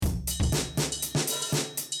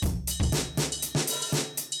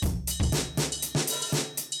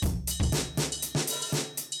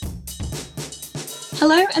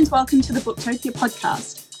Hello and welcome to the Booktopia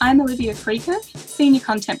podcast. I'm Olivia Freaker, Senior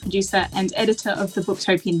Content Producer and Editor of the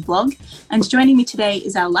Booktopian blog, and joining me today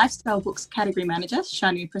is our Lifestyle Books Category Manager,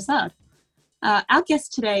 Shanu Prasad. Our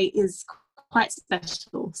guest today is quite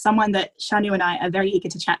special, someone that Shanu and I are very eager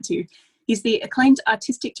to chat to. He's the acclaimed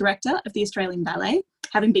Artistic Director of the Australian Ballet,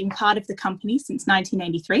 having been part of the company since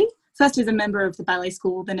 1983, first as a member of the ballet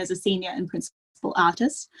school, then as a senior and principal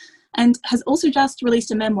artist, and has also just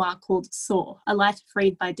released a memoir called Soar, A Life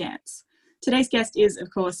Freed by Dance. Today's guest is, of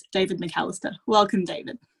course, David McAllister. Welcome,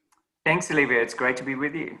 David. Thanks, Olivia. It's great to be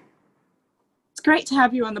with you. It's great to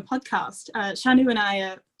have you on the podcast. Shanu and I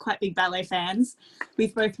are quite big ballet fans.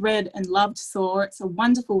 We've both read and loved Soar. It's a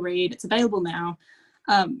wonderful read. It's available now.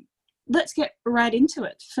 Let's get right into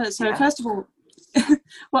it. First of all,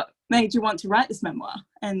 what made you want to write this memoir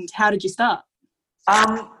and how did you start?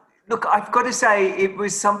 Look, I've got to say it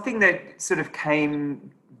was something that sort of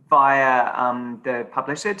came via the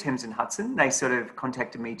publisher, Thames and Hudson. They sort of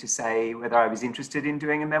contacted me to say whether I was interested in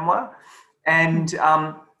doing a memoir. And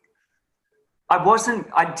I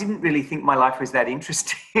didn't really think my life was that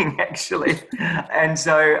interesting, actually. And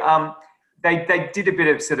so they did a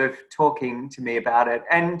bit of sort of talking to me about it.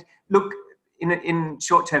 And look, in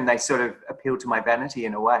short term, they sort of appealed to my vanity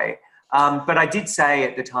in a way. But I did say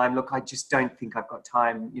at the time, look, I just don't think I've got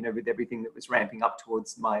time, with everything that was ramping up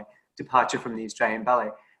towards my departure from the Australian Ballet.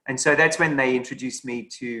 And so that's when they introduced me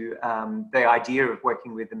to the idea of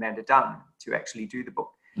working with Amanda Dunn to actually do the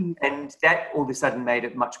book. Mm. And that all of a sudden made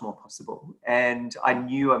it much more possible. And I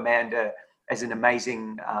knew Amanda as an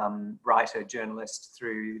amazing writer, journalist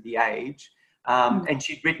through The Age. And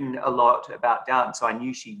she'd written a lot about dance, so I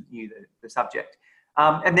knew she knew the subject.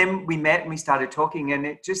 And then we met and we started talking, and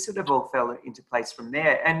it just sort of all fell into place from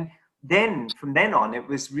there. And then from then on, it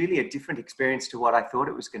was really a different experience to what I thought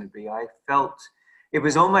it was going to be. I felt it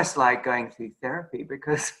was almost like going through therapy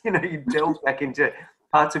because, you delve back into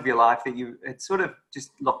parts of your life that you had sort of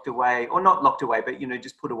just locked away, or not locked away, but,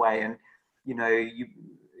 just put away. And,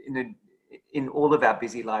 in all of our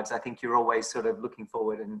busy lives, I think you're always sort of looking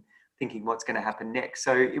forward and thinking what's going to happen next.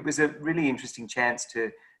 So it was a really interesting chance to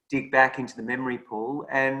dig back into the memory pool,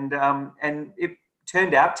 and it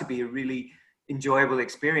turned out to be a really enjoyable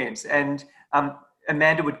experience. And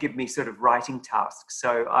Amanda would give me sort of writing tasks.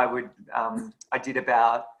 So I wrote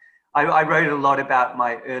a lot about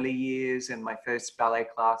my early years and my first ballet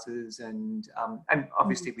classes, and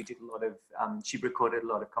obviously we did a lot of. She recorded a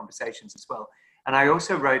lot of conversations as well, and I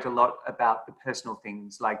also wrote a lot about the personal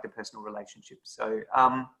things, like the personal relationships. So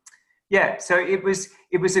so it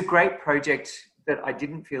was a great project that I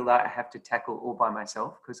didn't feel that I have to tackle all by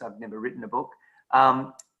myself because I've never written a book.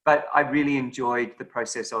 But I really enjoyed the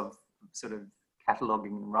process of sort of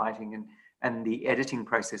cataloguing and writing and the editing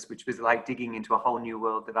process, which was like digging into a whole new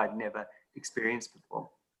world that I'd never experienced before.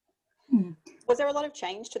 Was there a lot of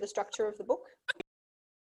change to the structure of the book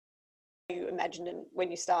you imagined when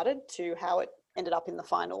you started to how it ended up in the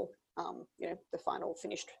final, the final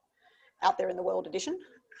finished out there in the world edition?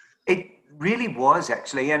 It really was,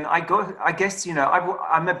 actually. And I guess,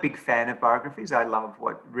 I'm a big fan of biographies. I love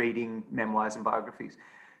reading memoirs and biographies.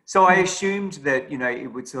 So I assumed that, it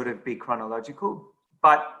would sort of be chronological.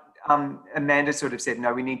 But Amanda sort of said,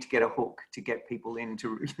 no, we need to get a hook to get people in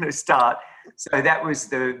to, start. So that was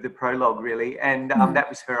the prologue, really. And that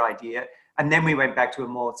was her idea. And then we went back to a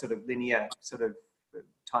more sort of linear sort of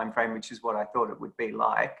time frame, which is what I thought it would be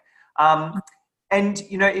like. And,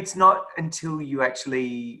 it's not until you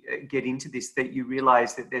actually get into this that you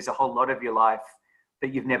realize that there's a whole lot of your life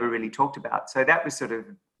that you've never really talked about. So that was sort of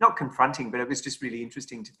not confronting, but it was just really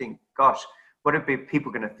interesting to think, gosh, what are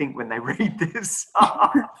people going to think when they read this?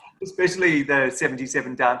 Especially the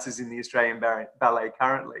 77 dancers in the Australian Ballet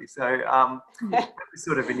currently. So that was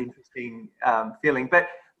sort of an interesting feeling. But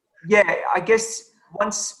yeah, I guess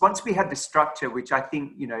once we had the structure, which I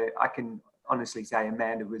think, I can honestly say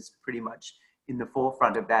Amanda was pretty much in the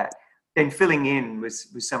forefront of that, then filling in was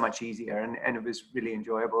so much easier, and it was really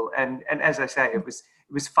enjoyable. And as I say, it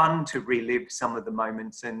was fun to relive some of the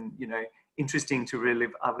moments, and interesting to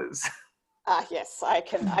relive others. Yes, I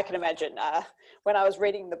can imagine. When I was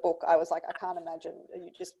reading the book, I was like, I can't imagine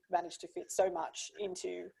you just managed to fit so much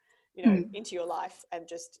into into your life, and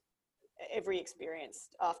just every experience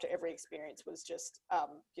after every experience was just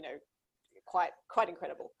quite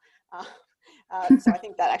incredible. So I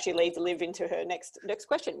think that actually leads Liv into her next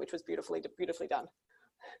question, which was beautifully done.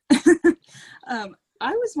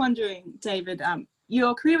 I was wondering, David,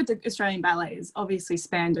 your career with the Australian Ballet has obviously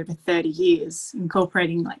spanned over 30 years,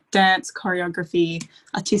 incorporating like dance, choreography,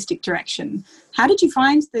 artistic direction. How did you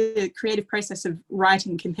find the creative process of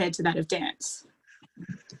writing compared to that of dance?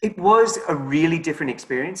 It was a really different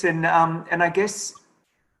experience, and I guess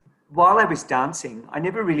while I was dancing, I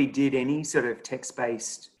never really did any sort of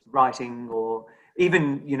text-based writing or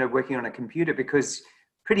even, working on a computer, because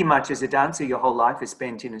pretty much as a dancer, your whole life is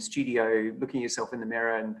spent in a studio looking yourself in the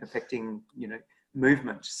mirror and perfecting,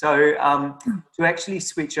 movement. So to actually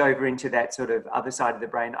switch over into that sort of other side of the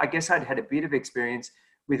brain, I guess I'd had a bit of experience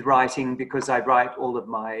with writing because I write all of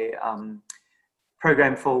my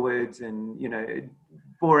program forwards and,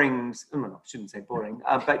 boring, well, I shouldn't say boring,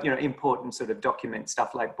 but, important sort of document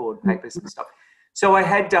stuff like board papers and stuff. So I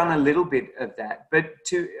had done a little bit of that, but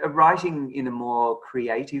to writing in a more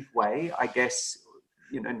creative way, I guess,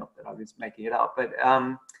 not that I was making it up, but,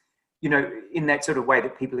 in that sort of way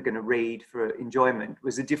that people are going to read for enjoyment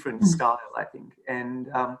was a different style, I think.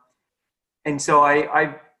 And so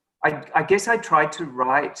I guess I tried to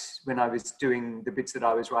write when I was doing the bits that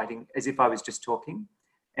I was writing as if I was just talking.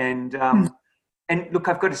 And look,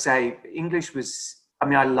 I've got to say, English was,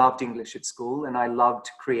 I loved English at school and I loved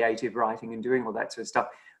creative writing and doing all that sort of stuff.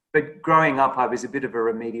 But growing up, I was a bit of a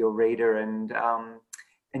remedial reader.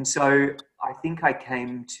 And so I think I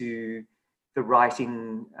came to the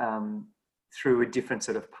writing through a different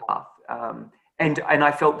sort of path. And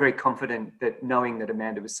I felt very confident that knowing that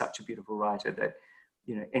Amanda was such a beautiful writer that,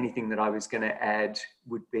 anything that I was going to add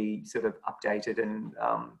would be sort of updated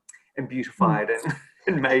and beautified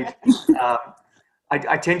and made.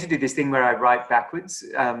 I tend to do this thing where I write backwards,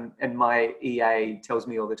 and my EA tells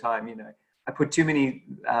me all the time, I put too many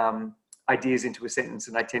ideas into a sentence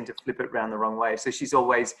and I tend to flip it around the wrong way. So she's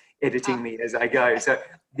always editing me as I go. So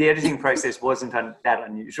the editing process wasn't that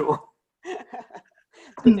unusual.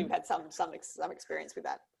 I think you've had some experience with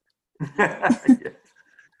that.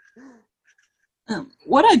 Yeah.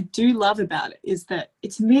 What I do love about it is that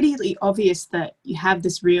it's immediately obvious that you have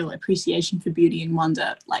this real appreciation for beauty and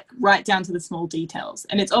wonder, like right down to the small details.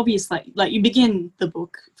 And it's obvious, like you begin the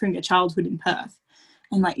book from your childhood in Perth,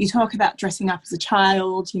 and like you talk about dressing up as a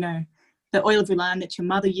child, the oil of Ulan that your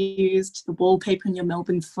mother used, the wallpaper in your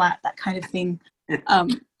Melbourne flat, that kind of thing,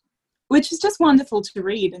 which is just wonderful to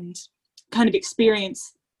read and kind of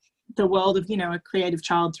experience the world of, a creative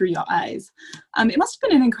child through your eyes. It must have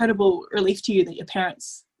been an incredible relief to you that your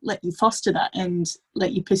parents let you foster that and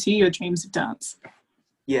let you pursue your dreams of dance.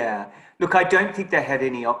 Yeah. Look, I don't think they had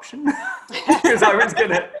any option because I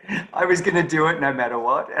was gonna do it no matter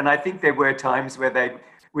what. And I think there were times where they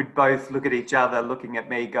would both look at each other, looking at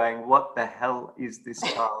me going, what the hell is this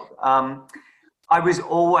child? I was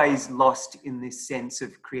always lost in this sense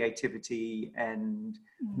of creativity and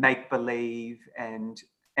make-believe, and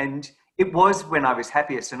it was when I was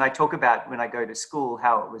happiest. And I talk about when I go to school,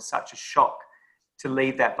 how it was such a shock to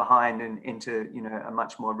leave that behind and into, a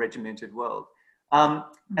much more regimented world. And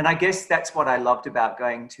I guess that's what I loved about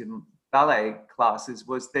going to ballet classes,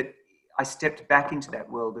 was that I stepped back into that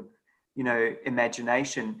world of,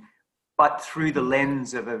 imagination, but through the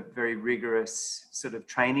lens of a very rigorous sort of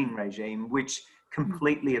training regime, which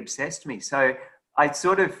completely obsessed me. So I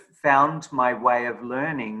sort of found my way of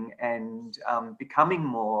learning and becoming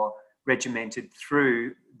more regimented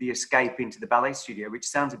through the escape into the ballet studio, which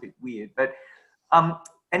sounds a bit weird, but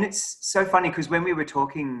and it's so funny because when we were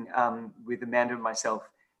talking with Amanda and myself,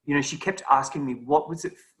 she kept asking me, what was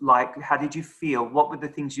it like? How did you feel? What were the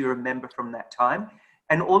things you remember from that time?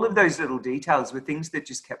 And all of those little details were things that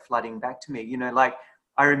just kept flooding back to me. Like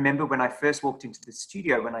I remember when I first walked into the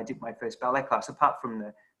studio, when I did my first ballet class, apart from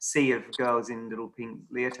the sea of girls in little pink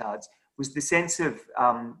leotards, was the sense of,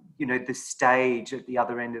 the stage at the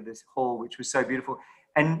other end of this hall, which was so beautiful.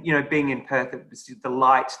 And, being in Perth, it was the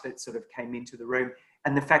light that sort of came into the room,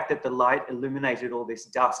 and the fact that the light illuminated all this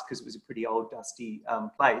dust, because it was a pretty old, dusty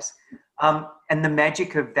place. And the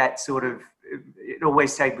magic of that sort of, it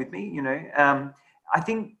always stayed with me, I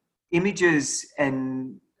think images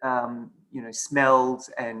and, smells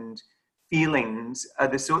and feelings are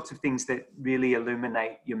the sorts of things that really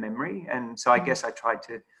illuminate your memory. And so I guess I tried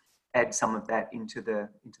to add some of that into the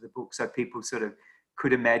book so people sort of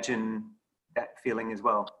could imagine that feeling as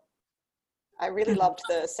well. I really loved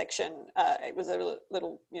the section. It was a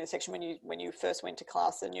little, section when you first went to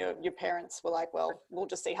class, and your parents were like, "Well, we'll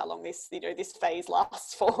just see how long this phase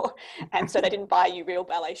lasts for," and so they didn't buy you real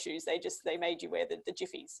ballet shoes. They made you wear the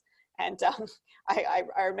jiffies. And I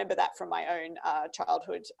remember that from my own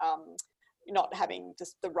childhood. Not having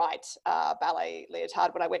just the right ballet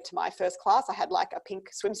leotard. When I went to my first class, I had like a pink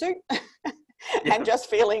swimsuit, and just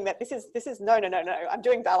feeling that this is no. I'm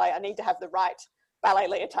doing ballet. I need to have the right ballet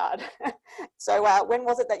leotard. So when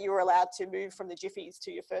was it that you were allowed to move from the jiffies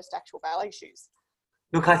to your first actual ballet shoes?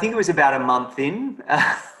 Look, I think it was about a month in.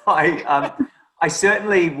 I I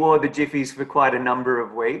certainly wore the Jiffies for quite a number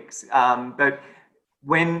of weeks, but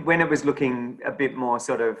when it was looking a bit more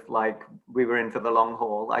sort of like we were in for the long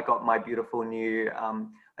haul, I got my beautiful new,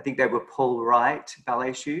 I think they were Paul Wright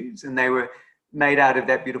ballet shoes, and they were made out of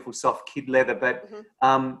that beautiful soft kid leather, but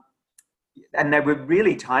and they were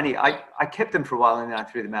really tiny. I kept them for a while and then I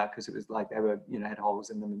threw them out because it was like they were, had holes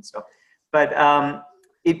in them and stuff. But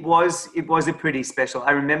it was a pretty special.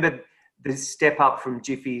 I remember the step up from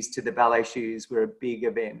Jiffies to the ballet shoes were a big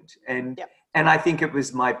event, and I think it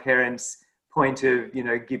was my parents' point of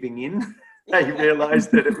giving in. They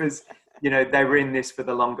realised that it was they were in this for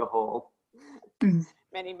the longer haul.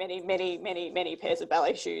 Many pairs of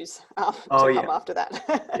ballet shoes to come after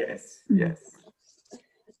that. Yes.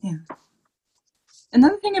 Yeah.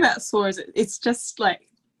 Another thing about SOAR is it's just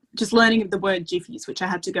learning the word Jiffies, which I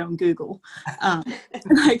had to go and Google.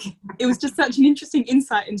 It was just such an interesting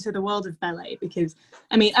insight into the world of ballet because,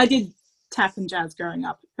 I did tap and jazz growing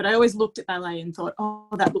up, but I always looked at ballet and thought, oh,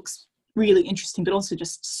 that looks really interesting, but also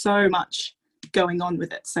just so much going on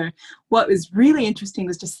with it. So what was really interesting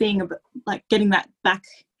was just seeing getting that back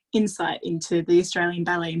insight into the Australian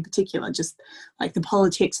ballet in particular, just like the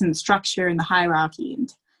politics and the structure and the hierarchy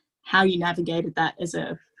and how you navigated that as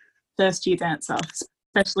a first year dancer,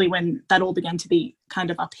 especially when that all began to be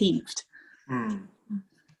kind of upheaved.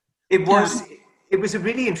 It was a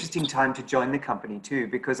really interesting time to join the company too,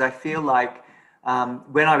 because I feel like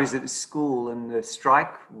when I was at school and the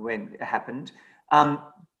strike happened,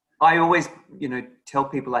 I always, tell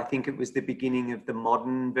people I think it was the beginning of the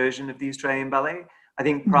modern version of the Australian ballet. I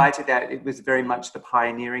think prior to that, it was very much the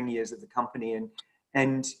pioneering years of the company,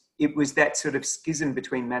 and it was that sort of schism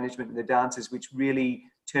between management and the dancers which really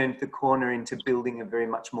turned the corner into building a very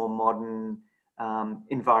much more modern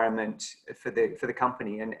environment for the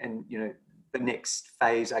company and the next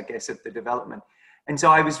phase, I guess, of the development. And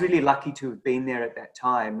so I was really lucky to have been there at that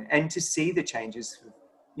time and to see the changes,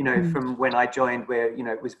 from when I joined, where,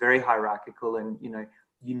 it was very hierarchical and,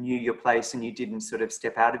 you knew your place and you didn't sort of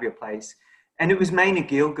step out of your place. And it was Maina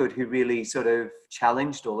Gielgud who really sort of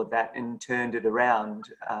challenged all of that and turned it around,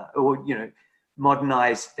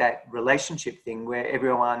 modernized that relationship thing where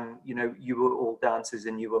everyone, you were all dancers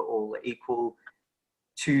and you were all equal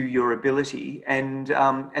to your ability. And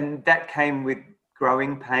that came with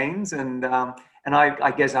growing pains. And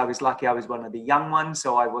I guess I was lucky I was one of the young ones,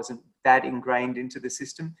 so I wasn't that ingrained into the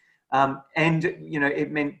system.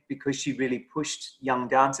 It meant because she really pushed young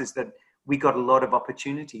dancers that we got a lot of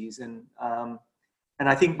opportunities, and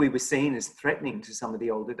I think we were seen as threatening to some of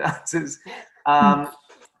the older dancers.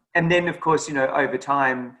 And then, of course, over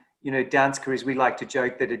time, dance careers, we like to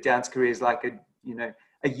joke that a dance career is like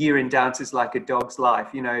a year in dance is like a dog's life.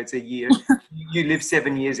 It's a year, you live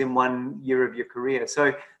 7 years in 1 year of your career.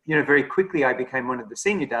 So, very quickly I became one of the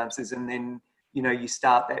senior dancers, and then, you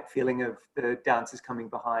start that feeling of the dancers coming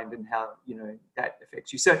behind and how, that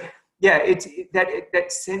affects you. So, yeah, it's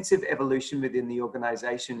that sense of evolution within the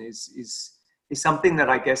organization is something that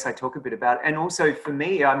I guess I talk a bit about. And also for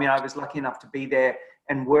me, I was lucky enough to be there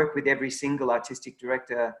and work with every single artistic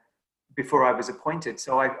director before I was appointed.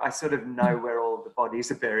 So I sort of know where all the bodies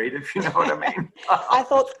are buried, if you know what I mean. I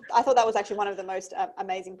thought that was actually one of the most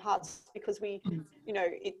amazing parts, because the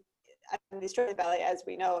Australian Ballet, as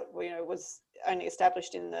we know it, was only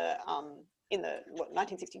established in the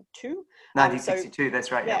 1962. 1962,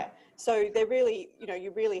 that's right. Yeah. So they really,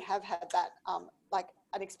 you really have had that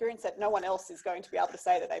an experience that no one else is going to be able to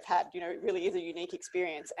say that they've had. It really is a unique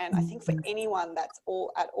experience. And I think for anyone that's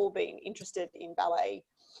at all been interested in ballet,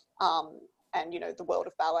 and the world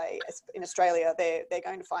of ballet in Australia, they're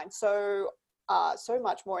going to find so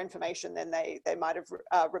much more information than they might have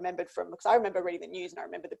remembered from. Because I remember reading the news and I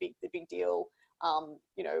remember the big deal,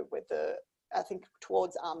 with I think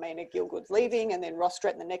towards Maina Gielgud's leaving, and then Ross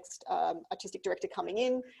Stretton, the next artistic director, coming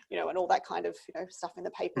in, and all that kind of stuff in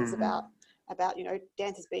the papers about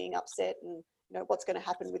dancers being upset and what's going to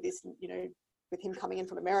happen with this, with him coming in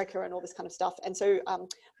from America and all this kind of stuff. And so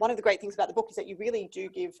one of the great things about the book is that you really do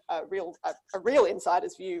give a real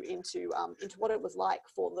insider's view into what it was like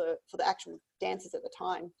for the actual dancers at the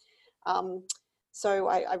time. So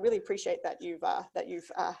I really appreciate that you've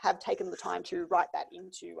have taken the time to write that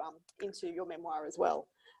into your memoir as well.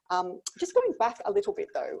 Just going back a little bit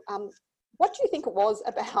though, what do you think it was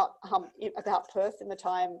about Perth in the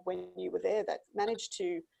time when you were there that managed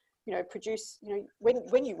to produce,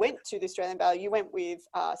 when you went to the Australian Ballet, you went with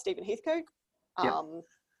Stephen Heathcote, Paul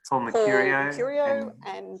Mercurio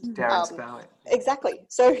and Darren Spowett. Exactly.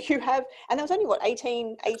 So you have, and there was only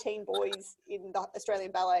 18 boys in the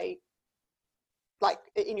Australian Ballet like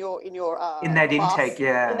in your in that class, intake,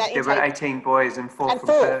 yeah, in that there intake, were 18 boys and 4 and from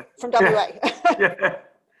 4 Perth. from WA. Yeah.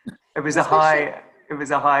 It was Especially,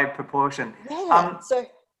 a high proportion. yeah. So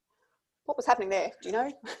what was happening there? Do you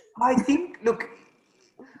know? I think, look,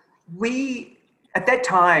 at that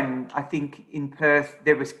time, I think in Perth,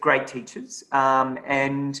 there was great teachers.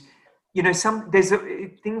 And, you know,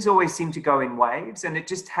 things always seem to go in waves. And it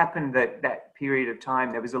just happened that period of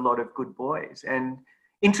time, there was a lot of good boys. And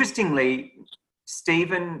interestingly,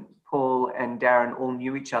 Stephen, Paul and Darren all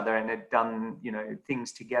knew each other and had done, you know,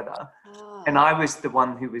 things together. Oh. And I was the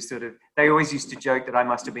one who was they always used to joke that I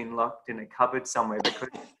must have been locked in a cupboard somewhere, because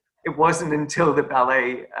it wasn't until the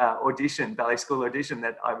ballet school audition,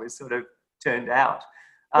 that I was sort of turned out.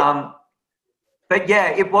 But yeah,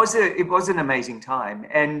 it was an amazing time.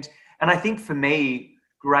 And I think for me,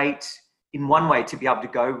 great in one way to be able to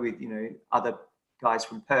go with, you know, other guys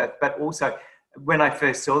from Perth, but also when I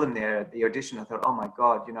first saw them there at the audition, I thought, oh my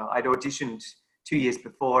God, you know, I'd auditioned 2 years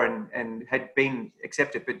before and had been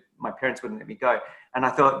accepted, but my parents wouldn't let me go. And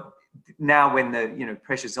I thought, now when the, you know,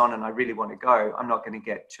 pressure's on and I really want to go, I'm not going to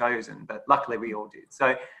get chosen. But luckily we all did.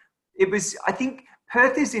 So I think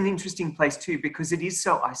Perth is an interesting place too, because it is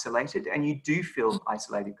so isolated, and you do feel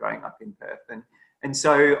isolated growing up in Perth. And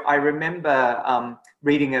so I remember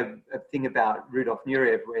reading a thing about Rudolf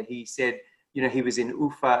Nureyev, where he said, you know, he was in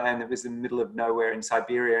Ufa and it was in the middle of nowhere in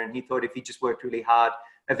Siberia, and he thought if he just worked really hard,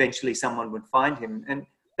 eventually someone would find him. And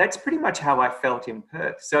that's pretty much how I felt in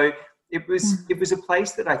Perth. So it was a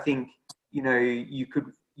place that I think, you know, you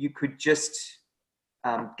could just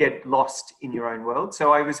get lost in your own world.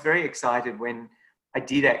 So I was very excited when I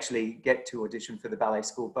did actually get to audition for the ballet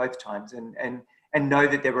school both times, and know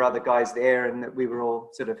that there were other guys there and that we were all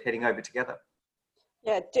sort of heading over together.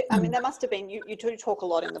 Yeah, I mean, there must have been, you do talk a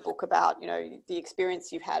lot in the book about, you know, the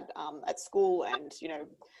experience you've had at school, and, you know,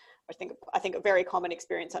 I think a very common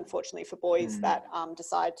experience, unfortunately, for boys that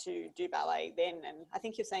decide to do ballet then. And I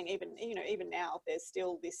think you're saying even now, there's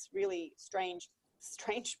still this really strange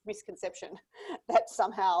misconception that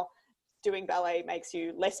somehow doing ballet makes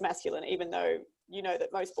you less masculine, even though you know that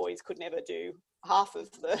most boys could never do half of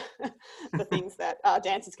the things that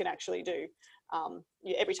dancers can actually do.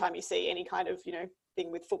 Every time you see any kind of, you know, thing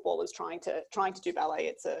with footballers trying to do ballet,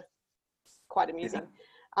 it's quite amusing.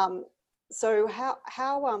 Yeah. So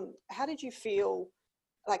how did you feel?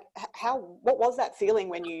 Like, what was that feeling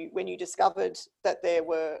when you discovered that there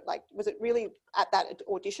were, like, was it really at that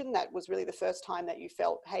audition that was really the first time that you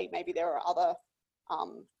felt, hey, maybe there are other,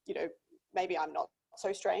 you know, maybe I'm not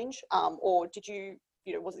so strange, or did you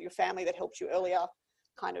know, was it your family that helped you earlier,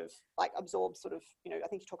 kind of like absorb sort of, you know, I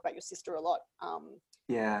think you talk about your sister a lot.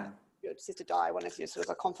 Yeah. Your sister Di, one of your sort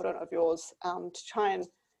of a confidant of yours, to try and,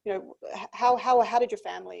 you know, how did your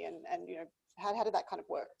family and you know, how did that kind of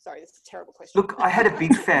work? Sorry, this is a terrible question. Look, I had a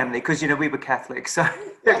big family because, you know, we were Catholic, so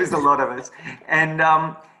there was a lot of us. And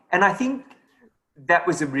I think that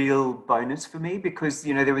was a real bonus for me because,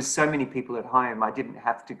 you know, there was so many people at home. I didn't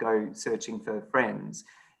have to go searching for friends.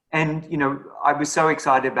 And, you know, I was so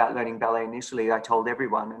excited about learning ballet initially, I told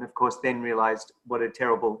everyone. And of course, then realized what a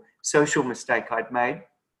terrible social mistake I'd made.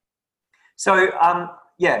 So,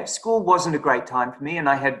 yeah, school wasn't a great time for me. And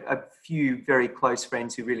I had a few very close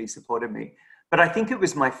friends who really supported me. But I think it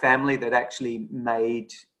was my family that actually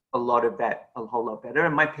made a lot of that a whole lot better.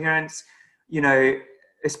 And my parents, you know,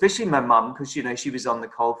 especially my mum, because, you know, she was on the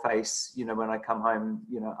coalface, you know, when I come home,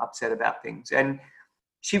 you know, upset about things. And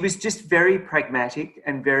she was just very pragmatic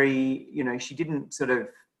and very, you know, she didn't sort of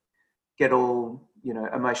get all, you know,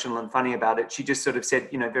 emotional and funny about it. She just sort of said,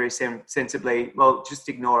 you know, very sensibly, well, just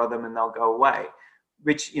ignore them and they'll go away.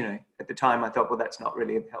 Which, you know, at the time I thought, well, that's not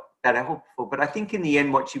really that helpful. But I think in the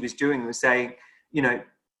end, what she was doing was saying, you know,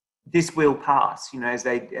 this will pass, you know, as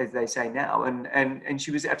they say now. And she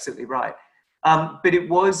was absolutely right. But it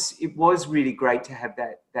was really great to have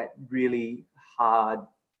that really hard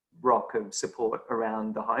rock of support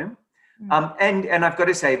around the home. And I've got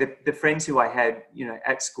to say that the friends who I had, you know,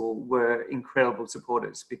 at school were incredible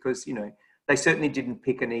supporters because, you know, they certainly didn't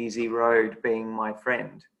pick an easy road being my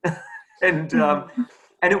friend.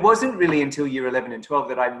 And it wasn't really until year 11 and 12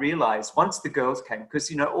 that I realized once the girls came,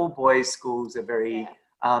 because, you know, all boys' schools are very,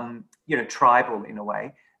 you know, tribal in a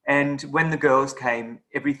way. And when the girls came,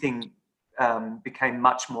 everything became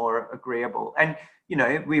much more agreeable. And, you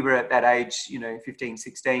know, we were at that age, you know, 15,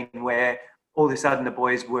 16, where all of a sudden the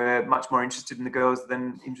boys were much more interested in the girls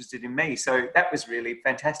than interested in me. So that was really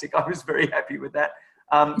fantastic. I was very happy with that.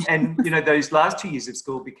 And, you know, those last 2 years of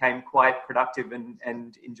school became quite productive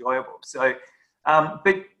and enjoyable. So,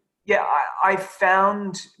 but yeah, I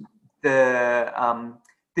found the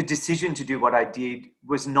decision to do what I did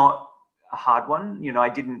was not a hard one. You know, I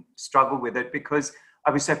didn't struggle with it because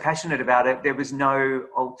I was so passionate about it. There was no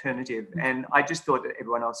alternative. And I just thought that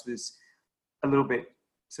everyone else was a little bit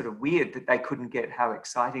sort of weird that they couldn't get how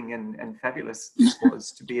exciting and fabulous this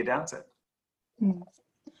was to be a dancer.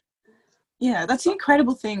 Yeah, that's the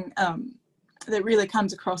incredible thing that really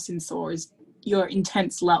comes across in Soar is your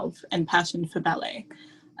intense love and passion for ballet.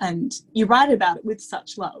 And you write about it with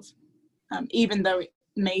such love, even though it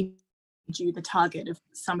made you the target of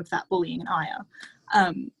some of that bullying and ire.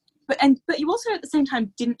 But you also at the same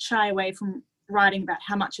time didn't shy away from writing about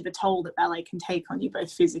how much of a toll that ballet can take on you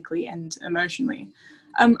both physically and emotionally.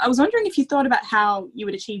 I was wondering if you thought about how you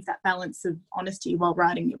would achieve that balance of honesty while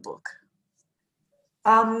writing your book.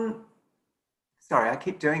 Sorry, I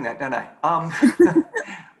keep doing that, don't I?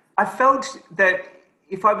 I felt that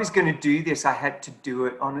if I was going to do this, I had to do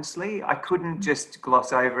it honestly. I couldn't just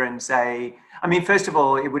gloss over and say, I mean, first of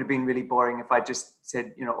all, it would have been really boring if I just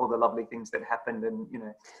said, you know, all the lovely things that happened and, you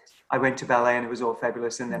know, I went to ballet and it was all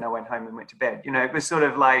fabulous and then I went home and went to bed. You know, it was sort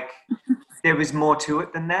of like there was more to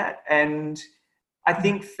it than that. And I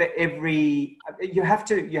think for every, you have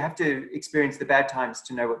to experience the bad times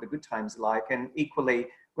to know what the good times are like. And equally,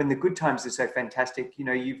 when the good times are so fantastic, you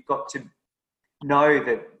know, you've got to know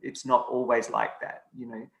that it's not always like that. You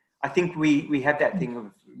know, I think we have that thing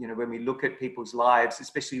of, you know, when we look at people's lives,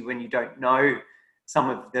 especially when you don't know some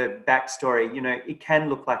of the backstory, you know, it can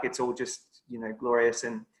look like it's all just, you know, glorious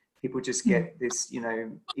and people just get this, you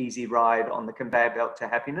know, easy ride on the conveyor belt to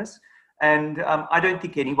happiness. And I don't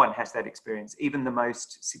think anyone has that experience, even the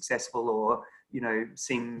most successful or, you know,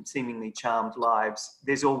 seemingly charmed lives.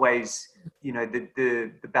 There's always, you know,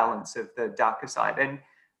 the balance of the darker side.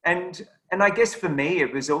 And I guess for me,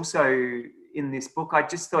 it was also in this book, I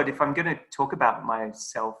just thought if I'm going to talk about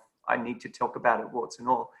myself, I need to talk about it warts and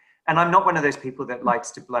all. And I'm not one of those people that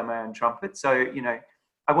likes to blow my own trumpet. So, you know,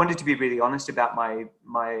 I wanted to be really honest about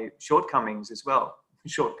my shortcomings as well.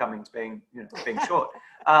 Shortcomings being, you know, being short.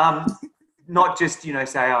 Not just, you know,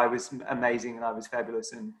 say I was amazing and I was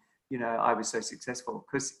fabulous and, you know, I was so successful,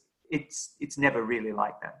 because it's never really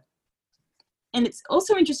like that. And it's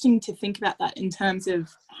also interesting to think about that in terms of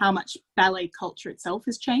how much ballet culture itself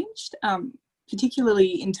has changed,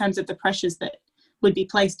 particularly in terms of the pressures that would be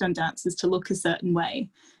placed on dancers to look a certain way,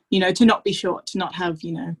 you know, to not be short, to not have,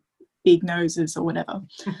 you know, big noses or whatever.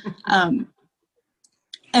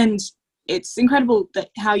 And it's incredible that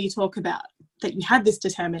how you talk about that you had this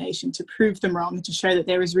determination to prove them wrong and to show that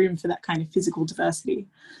there is room for that kind of physical diversity.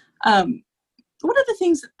 What are the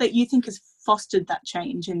things that you think has fostered that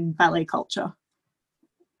change in ballet culture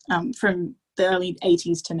from the early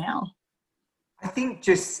 80s to now? I think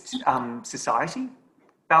just society.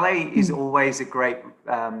 Ballet is always a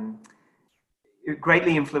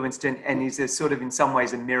greatly influenced and is a sort of in some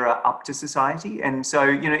ways a mirror up to society. And so,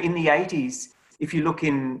 you know, in the 80s, if you look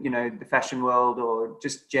in, you know, the fashion world or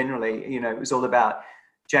just generally, you know, it was all about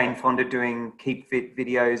Jane Fonda doing keep fit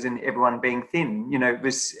videos and everyone being thin, you know, it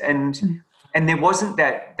was, and there wasn't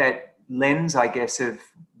that lens, I guess, of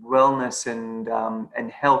wellness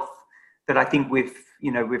and health that I think we've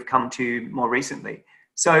come to more recently.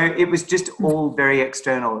 So it was just all very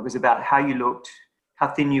external. It was about how you looked, how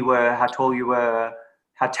thin you were, how tall you were,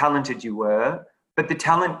 how talented you were. But the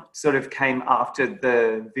talent sort of came after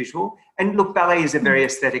the visual. And look, ballet is a very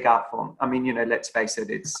aesthetic art form. I mean, you know, let's face it,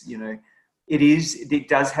 it's, you know, it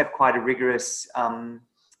does have quite a rigorous,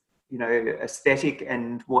 you know, aesthetic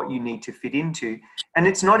and what you need to fit into. And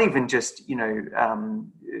it's not even just, you know,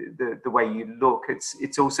 the way you look,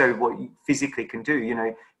 it's also what you physically can do. You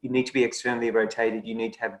know, you need to be externally rotated. You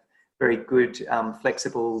need to have very good,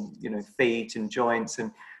 flexible, you know, feet and joints.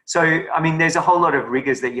 And so, I mean, there's a whole lot of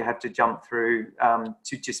rigors that you have to jump through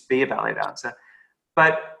to just be a ballet dancer.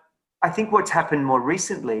 But I think what's happened more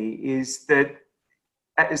recently is that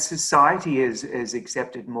as society has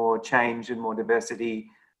accepted more change and more diversity,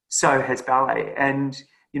 so has ballet. And,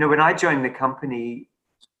 you know, when I joined the company,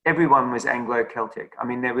 everyone was Anglo-Celtic. I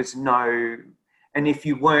mean, there was no, and if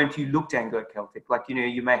you weren't, you looked Anglo-Celtic. Like, you know,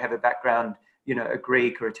 you may have a background, you know, a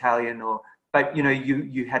Greek or Italian, but, you know,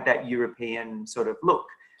 you had that European sort of look.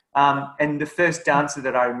 And the first dancer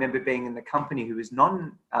that I remember being in the company who was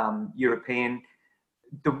non-European,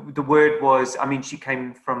 the word was, I mean, she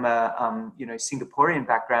came from a, you know, Singaporean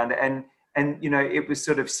background, and, you know, it was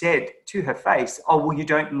sort of said to her face, oh, well, you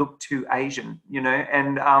don't look too Asian, you know,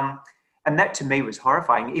 and that to me was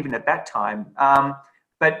horrifying, even at that time.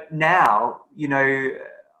 But now, you know,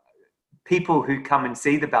 people who come and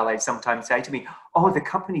see the ballet sometimes say to me, oh, the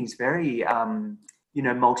company's very, you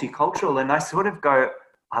know, multicultural. And I sort of go,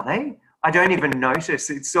 are they? I don't even notice.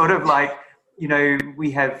 It's sort of like, you know,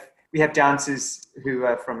 we have we have dancers who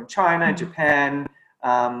are from China, Japan.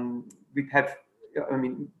 We have, I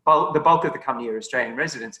mean, the bulk of the company are Australian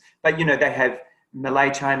residents, but, you know, they have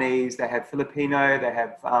Malay Chinese, they have Filipino, they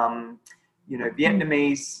have, you know,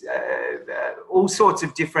 Vietnamese, all sorts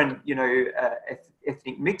of different, you know,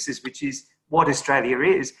 ethnic mixes, which is what Australia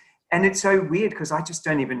is. And it's so weird because I just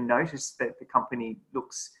don't even notice that the company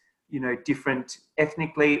looks, you know, different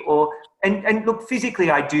ethnically or, and look,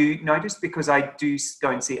 physically I do notice because I do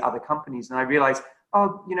go and see other companies and I realize,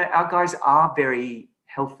 oh, you know, our guys are very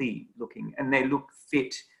healthy looking and they look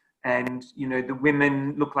fit and, you know, the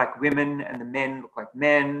women look like women and the men look like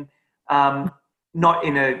men. Not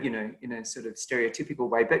in a, you know, in a sort of stereotypical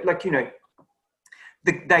way, but like, you know,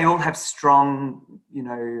 they all have strong, you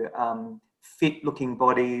know, fit looking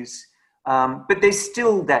bodies. But there's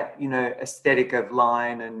still that, you know, aesthetic of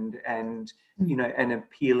line and, you know, an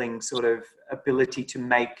appealing sort of ability to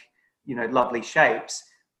make, you know, lovely shapes,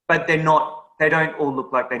 but they don't all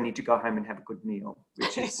look like they need to go home and have a good meal,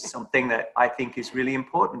 which is something that I think is really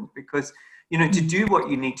important because, you know, to do what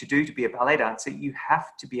you need to do to be a ballet dancer, you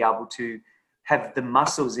have to be able to have the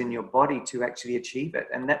muscles in your body to actually achieve it.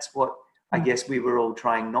 And that's what I guess we were all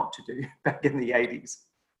trying not to do back in the 80s.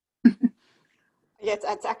 Yeah,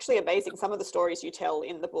 it's actually amazing. Some of the stories you tell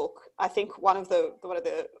in the book, I think one of the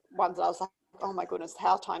ones that I was like, oh my goodness,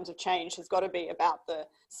 how times have changed has got to be about the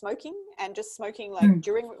smoking and just smoking like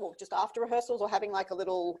during or just after rehearsals or having like a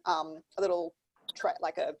little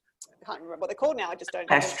like a, I can't remember what they're called now. I just don't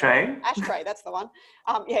know. Ashtray, that's the one.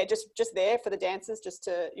 Yeah, just there for the dancers, just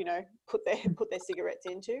to, you know, put their cigarettes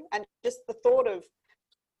into, and just the thought of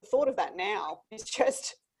that now is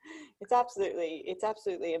just, it's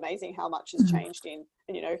absolutely amazing how much has changed in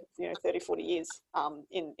you know 30, 40 years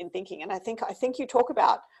in thinking. And I think you talk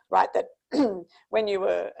about, right, that when you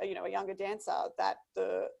were, you know, a younger dancer, that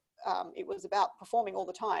it was about performing all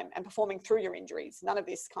the time and performing through your injuries. None of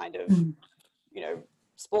this kind of you know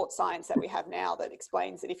sports science that we have now that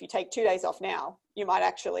explains that if you take 2 days off now, you might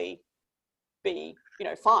actually be, you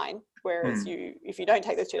know, fine. Whereas if you don't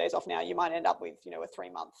take those 2 days off now, you might end up with, you know, a 3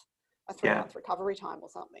 month recovery time or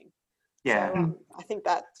something. Yeah. So I think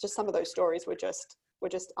that just some of those stories were just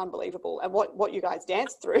unbelievable. And what you guys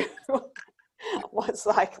danced through was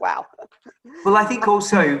like, wow. Well, I think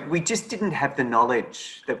also we just didn't have the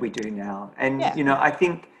knowledge that we do now. And, you know, I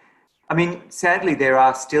mean, sadly, there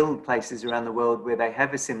are still places around the world where they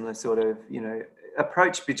have a similar sort of, you know,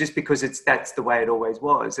 approach, but just because that's the way it always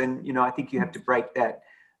was. And, you know, I think you have to break that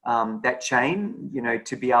chain, you know,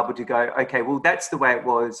 to be able to go, okay, well, that's the way it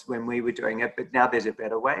was when we were doing it, but now there's a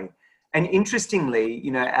better way. And interestingly,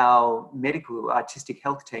 you know, our medical artistic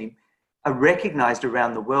health team are recognized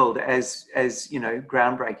around the world as, you know,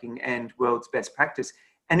 groundbreaking and world's best practice.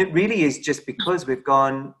 And it really is just because we've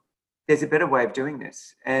gone, there's a better way of doing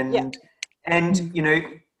this. And, you know,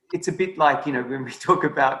 it's a bit like, you know, when we talk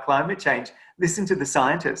about climate change, listen to the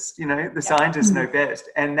scientists, you know, the scientists know best.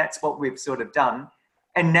 And that's what we've sort of done.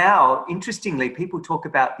 And now, interestingly, people talk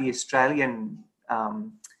about the Australian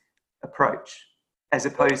approach as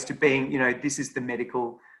opposed to being, you know, this is the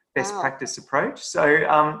medical best practice approach.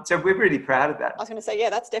 So, so we're really proud of that. I was going to say, yeah,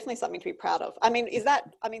 that's definitely something to be proud of. I mean,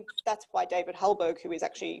 that's why David Hallberg, who is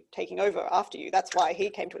actually taking over after you, that's why he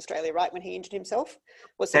came to Australia, right, when he injured himself,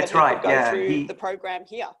 was so that he could go through the program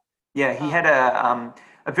here. Yeah, he had a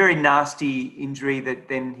very nasty injury that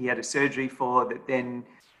then he had a surgery for that then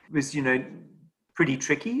was, you know, pretty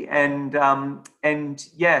tricky. And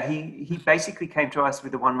yeah, he basically came to us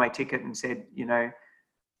with a one-way ticket and said, you know,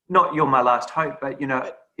 not you're my last hope, but, you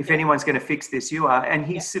know, if anyone's going to fix this, you are. And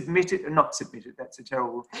he not submitted, that's a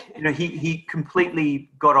terrible, you know, he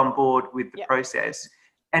completely got on board with the process,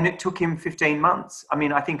 and it took him 15 months. I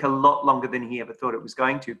mean, I think a lot longer than he ever thought it was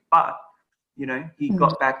going to, but, you know, he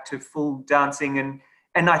got back to full dancing and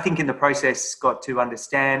I think in the process got to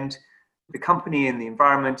understand the company and the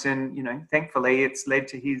environment, and, you know, thankfully it's led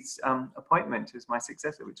to his appointment as my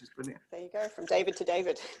successor, which is brilliant. There you go, from David to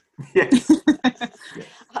David. Yes.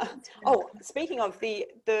 Speaking of the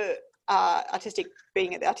artistic,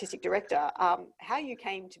 being the artistic director, how you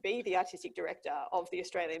came to be the artistic director of the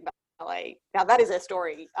Australian Ballet. Now that is a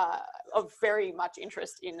story of very much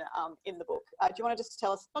interest in the book. Do you want to just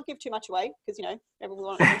tell us, not give too much away, because, you know, everyone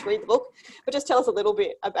wants to read the book, but just tell us a little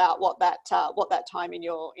bit about what that time in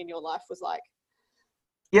your life was like.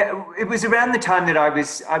 Yeah, it was around the time that I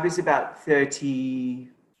was about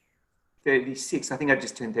 36. I think I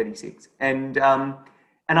just turned 36, and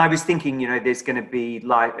I was thinking, you know, there's going to be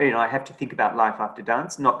life. You know, I have to think about life after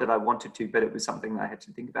dance. Not that I wanted to, but it was something that I had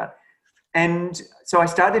to think about. And so I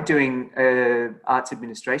started doing an arts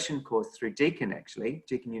administration course through Deakin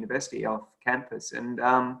University off campus. And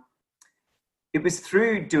it was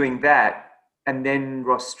through doing that, and then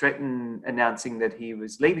Ross Stretton announcing that he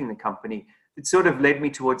was leaving the company, it sort of led me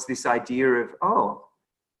towards this idea of, oh,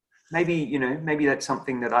 maybe, maybe that's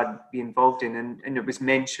something that I'd be involved in. And it was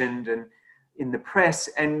mentioned and in the press.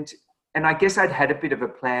 And I guess I'd had a bit of a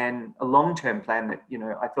plan, a long-term plan that,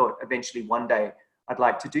 I thought eventually one day I'd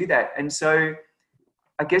like to do that. And so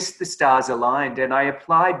I guess the stars aligned, and I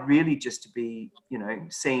applied really just to be,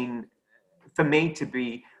 seen, for me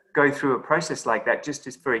to go through a process like that, just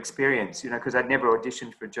as for experience, because I'd never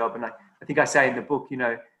auditioned for a job. And I think I say in the book,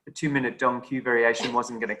 a 2-minute Dong Q variation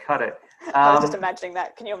wasn't going to cut it. I was just imagining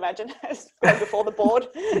that. Can you imagine? Before the board,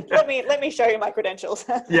 let me show you my credentials.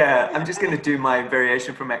 Yeah, I'm just going to do my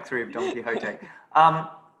variation from Act 3 of Don Quixote.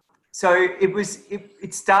 So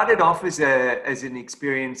it started off as an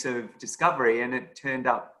experience of discovery, and it turned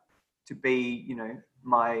up to be,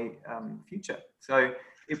 my future. So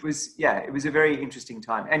it was a very interesting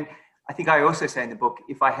time. And I think I also say in the book,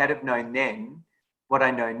 if I had have known then what I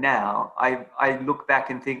know now, I look back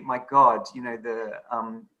and think, my God, the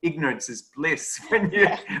ignorance is bliss when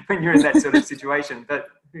you're in that sort of situation. But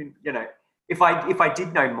if I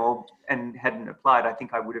did know more and hadn't applied, I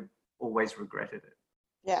think I would have always regretted it.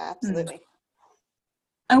 Yeah, absolutely.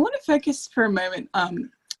 I want to focus for a moment,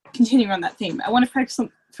 continuing on that theme. I want to focus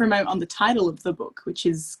for a moment on the title of the book, which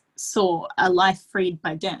is "Soar: A Life Freed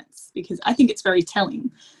by Dance," because I think it's very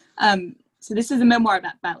telling. So this is a memoir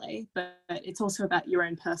about ballet, but it's also about your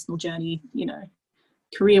own personal journey,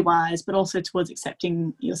 career-wise, but also towards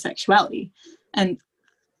accepting your sexuality. And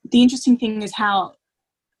the interesting thing is how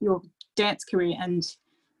your dance career and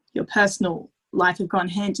your personal life have gone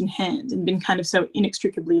hand in hand and been kind of so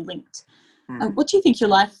inextricably linked. What do you think your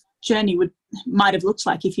life journey might have looked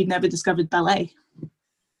like if you'd never discovered ballet?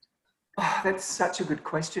 Oh, that's such a good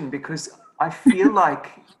question, because I feel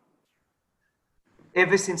like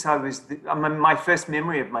ever since my first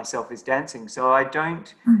memory of myself is dancing. So I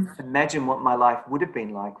don't imagine what my life would have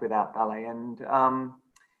been like without ballet.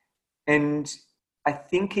 And I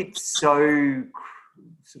think it's so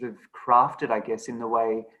sort of crafted, I guess, in the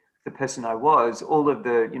way the person I was, all of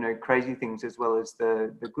the, crazy things as well as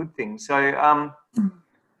the good things. So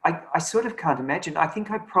I sort of can't imagine. I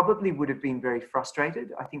think I probably would have been very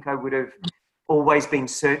frustrated. I think I would have always been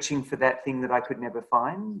searching for that thing that I could never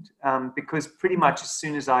find, because pretty much as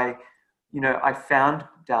soon as I found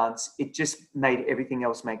dance, it just made everything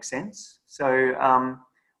else make sense. So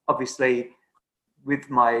obviously with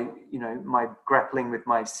my grappling with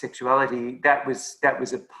my sexuality, that was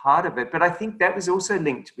a part of it. But I think that was also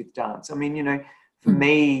linked with dance. I mean, for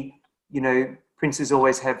me, princes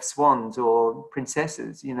always have swans or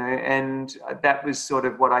princesses, and that was sort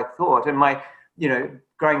of what I thought. And my,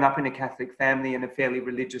 growing up in a Catholic family in a fairly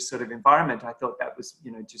religious sort of environment, I thought that was,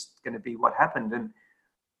 just going to be what happened.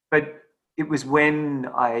 But it was when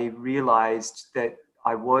I realized that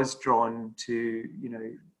I was drawn to,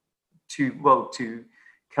 to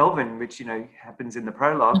Kelvin, which, happens in the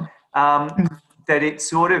prologue, that it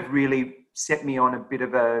sort of really set me on a bit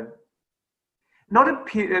of not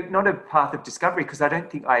a path of discovery, because I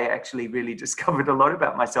don't think I actually really discovered a lot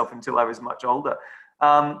about myself until I was much older.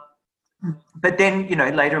 But then,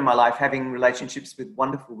 later in my life, having relationships with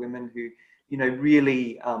wonderful women who,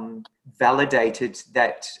 really validated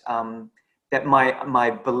that that my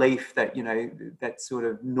belief that, that sort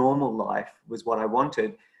of normal life was what I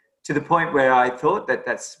wanted, to the point where I thought that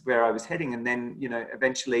that's where I was heading. And then,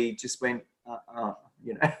 eventually just went,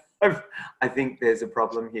 I think there's a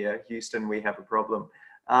problem here. Houston, we have a problem.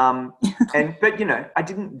 But I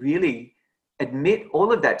didn't really admit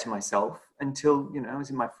all of that to myself until, I was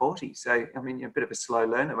in my 40s. So, I mean, a bit of a slow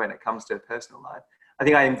learner when it comes to personal life. I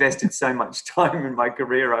think I invested so much time in my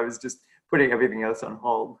career, I was just putting everything else on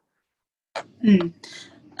hold.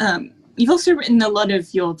 You've also written a lot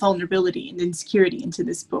of your vulnerability and insecurity into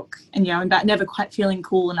this book, and about never quite feeling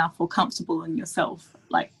cool enough or comfortable in yourself.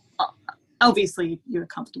 Like, obviously you're a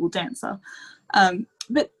comfortable dancer,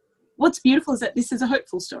 but what's beautiful is that this is a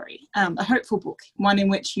hopeful story, a hopeful book, one in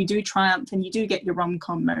which you do triumph and you do get your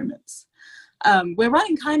rom-com moments. We're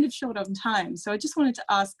running kind of short on time, so I just wanted to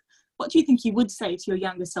ask, what do you think you would say to your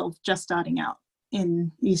younger self just starting out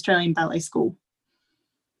in the Australian Ballet School?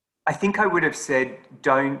 I think I would have said,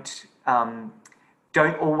 don't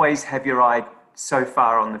always have your eye so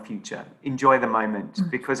far on the future. Enjoy the moment,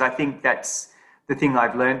 because I think that's the thing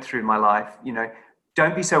I've learned through my life.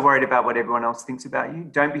 Don't be so worried about what everyone else thinks about you.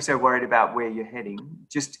 Don't be so worried about where you're heading.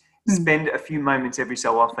 Just spend a few moments every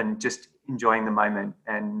so often just enjoying the moment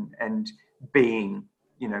and being,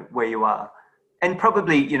 where you are. And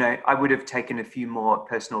probably, I would have taken a few more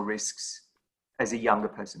personal risks as a younger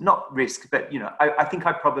person. Not risk, but, you know, I think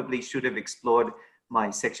I probably should have explored my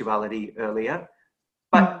sexuality earlier.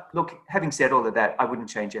 But look, having said all of that, I wouldn't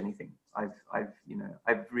change anything.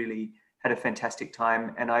 I've really had a fantastic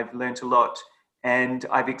time, and I've learnt a lot, and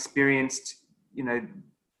I've experienced, you know,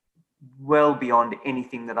 well beyond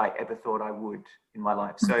anything that I ever thought I would in my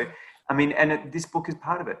life. So, I mean, and this book is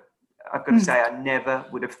part of it. I've got to say, I never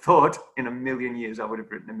would have thought in a million years I would have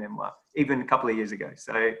written a memoir, even a couple of years ago.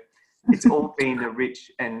 So it's all been a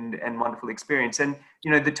rich and wonderful experience. And,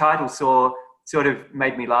 you know, the title Soar sort of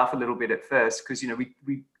made me laugh a little bit at first, because, you know,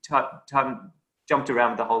 we jumped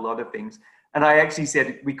around with a whole lot of things. And I actually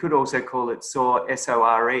said we could also call it Soar,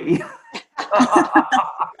 S-O-R-E.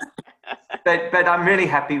 But I'm really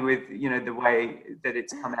happy with, you know, the way that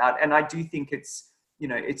it's come out. And I do think it's, you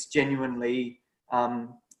know, it's genuinely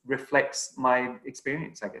reflects my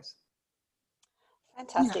experience, I guess.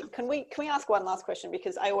 Fantastic. Yeah. Can we ask one last question?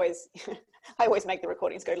 Because I always make the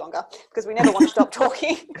recordings go longer, because we never want to stop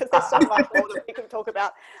talking, because there's so much more that we can talk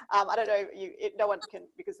about. I don't know, no one can,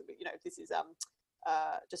 because, you know, this is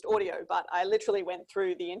just audio, but I literally went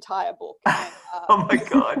through the entire book. And, oh my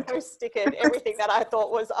God. Stickered everything that I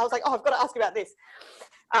thought was, I was like, oh, I've got to ask about this.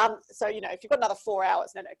 So, you know, if you've got another 4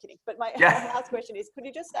 hours, no, kidding. But my last question is, could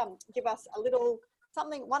you just give us a little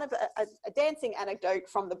something, a dancing anecdote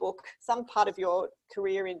from the book, some part of your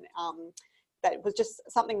career in that was just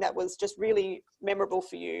something that was just really memorable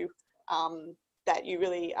for you, that you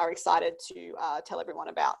really are excited to tell everyone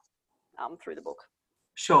about through the book?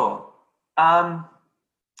 Sure. Gosh.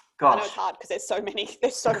 I know it's hard because there's so many.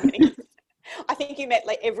 I think you met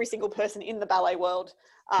like every single person in the ballet world.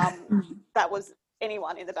 That was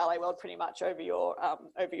anyone in the ballet world pretty much over your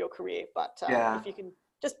career. But if you can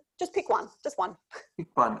just pick one, just one. Pick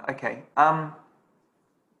one. Okay. I'm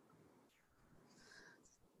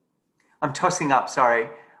tossing up. Sorry.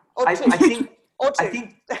 I think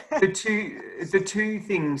the two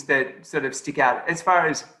things that sort of stick out as far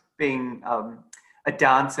as being a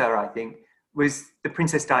dancer, I think, was the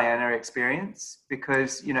Princess Diana experience,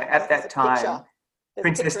 because, you know, at that time,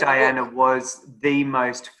 Princess Diana was the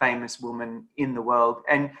most famous woman in the world.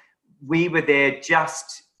 And we were there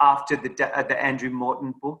just after the Andrew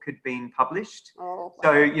Morton book had been published. Oh,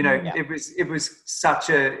 so, you know, it was such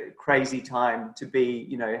a crazy time to be,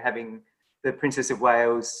 you know, having the Princess of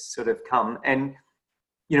Wales sort of come. And,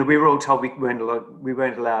 you know, we were all told we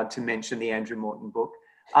weren't allowed to mention the Andrew Morton book.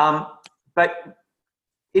 But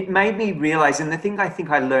it made me realize, and the thing I think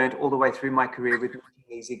I learned all the way through my career with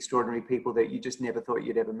these extraordinary people that you just never thought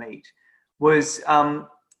you'd ever meet, was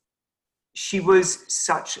she was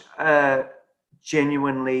such a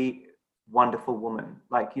genuinely wonderful woman.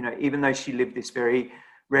 Like, you know, even though she lived this very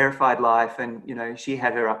rarefied life, and, you know, she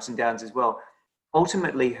had her ups and downs as well,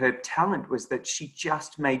 ultimately her talent was that she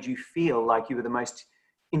just made you feel like you were the most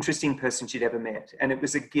interesting person she'd ever met. And it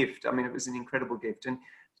was a gift. I mean, it was an incredible gift. And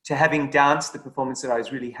to having danced the performance that I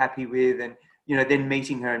was really happy with, and, you know, then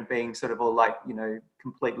meeting her and being sort of all like, you know,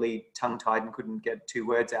 completely tongue-tied and couldn't get 2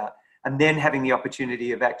 words out. And then having the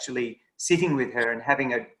opportunity of actually sitting with her and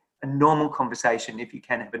having a normal conversation, if you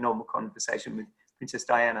can have a normal conversation with Princess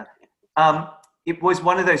Diana. It was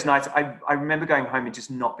one of those nights, I remember going home and just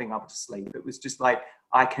not being able to sleep. It was just like,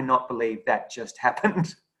 I cannot believe that just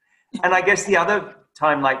happened. And I guess the other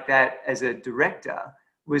time like that as a director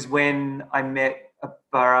was when I met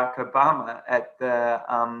Barack Obama at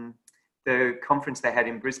the conference they had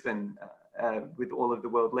in Brisbane with all of the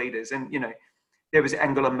world leaders. And, you know, there was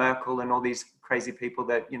Angela Merkel and all these crazy people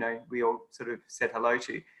that, you know, we all sort of said hello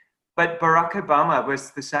to. But Barack Obama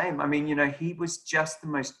was the same. I mean, you know, he was just the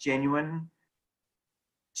most genuine,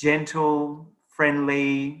 gentle,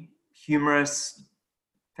 friendly, humorous,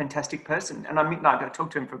 fantastic person. And I mean, like, I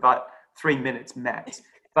talked to him for about 3 minutes max.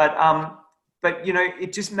 But you know,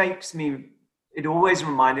 it just makes me, it always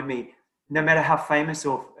reminded me, no matter how famous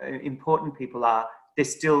or important people are, they're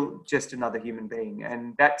still just another human being.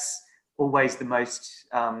 And that's always the most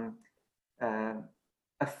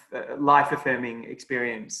life-affirming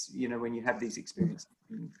experience, you know, when you have these experiences.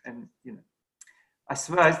 And, you know, I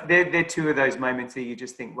suppose they're 2 of those moments that you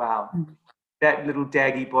just think, wow, that little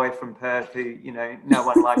daggy boy from Perth who, you know, no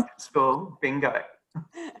one liked at school, bingo.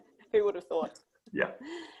 Who would have thought? Yeah.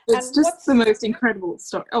 It's just the most incredible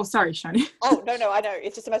story. Oh, sorry, Shani. Oh, no, I know.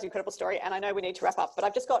 It's just the most incredible story. And I know we need to wrap up, but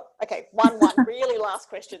I've just got, one really last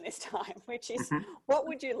question this time, which is, what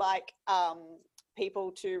would you like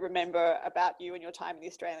people to remember about you and your time in the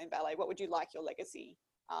Australian Ballet? What would you like your legacy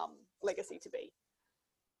to be?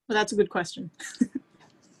 Well, that's a good question.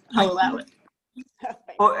 I'll allow it.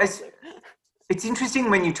 Well, it's interesting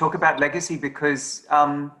when you talk about legacy, because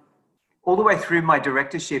all the way through my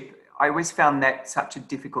directorship, I always found that such a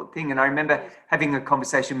difficult thing. And I remember having a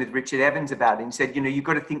conversation with Richard Evans about it. And he said, you've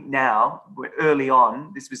got to think now, early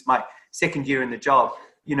on, this was my second year in the job,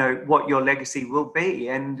 what your legacy will be.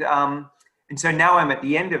 And so now I'm at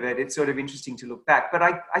the end of it. It's sort of interesting to look back. But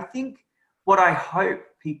I think what I hope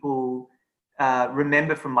people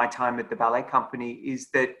remember from my time at the ballet company is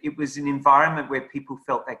that it was an environment where people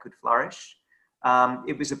felt they could flourish.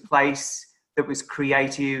 It was a place that was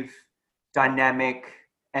creative, dynamic,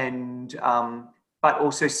 and but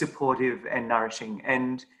also supportive and nourishing.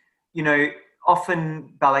 And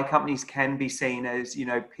often ballet companies can be seen as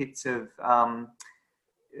pits of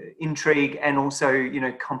intrigue and also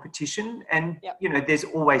competition, and there's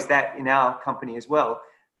always that in our company as well.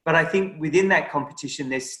 But I think within that competition,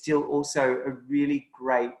 there's still also a really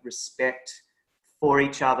great respect for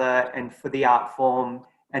each other and for the art form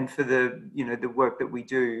and for the the work that we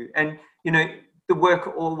do. And the work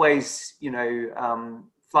always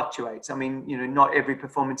fluctuates. I mean, not every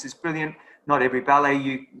performance is brilliant, not every ballet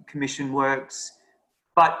you commission works,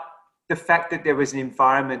 but the fact that there was an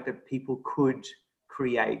environment that people could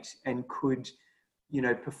create and could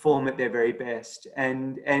perform at their very best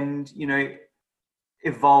and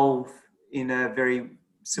evolve in a very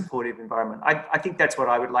supportive environment. I think that's what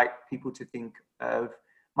I would like people to think of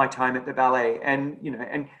my time at the ballet. And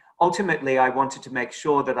and ultimately I wanted to make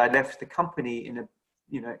sure that I left the company in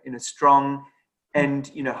a strong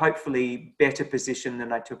and hopefully better position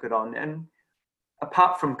than I took it on. And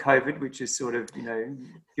apart from COVID, which has sort of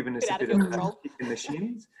given us a bit of a kick in the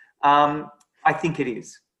shins, I think it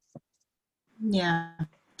is. Yeah.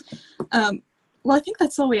 Well, I think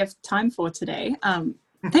that's all we have time for today.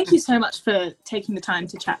 Thank you so much for taking the time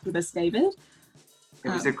to chat with us, David. It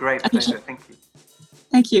was a great pleasure. Thank you.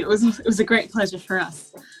 Thank you. It was a great pleasure for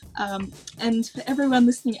us. And for everyone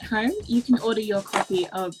listening at home, you can order your copy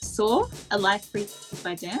of Soar, A Life Breathed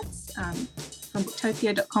by Dance from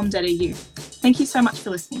booktopia.com.au. Thank you so much for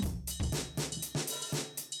listening.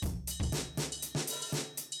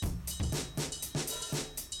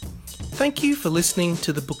 Thank you for listening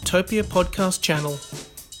to the Booktopia podcast channel.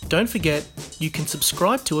 Don't forget, you can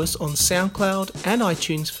subscribe to us on SoundCloud and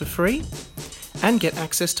iTunes for free and get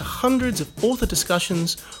access to hundreds of author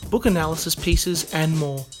discussions, book analysis pieces, and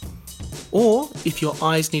more. Or, if your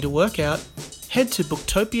eyes need a workout, head to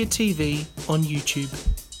Booktopia TV on YouTube.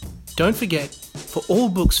 Don't forget, for all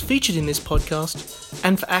books featured in this podcast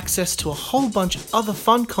and for access to a whole bunch of other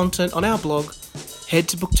fun content on our blog, head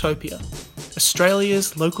to Booktopia,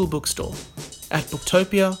 Australia's local bookstore, at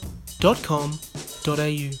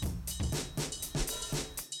booktopia.com.au.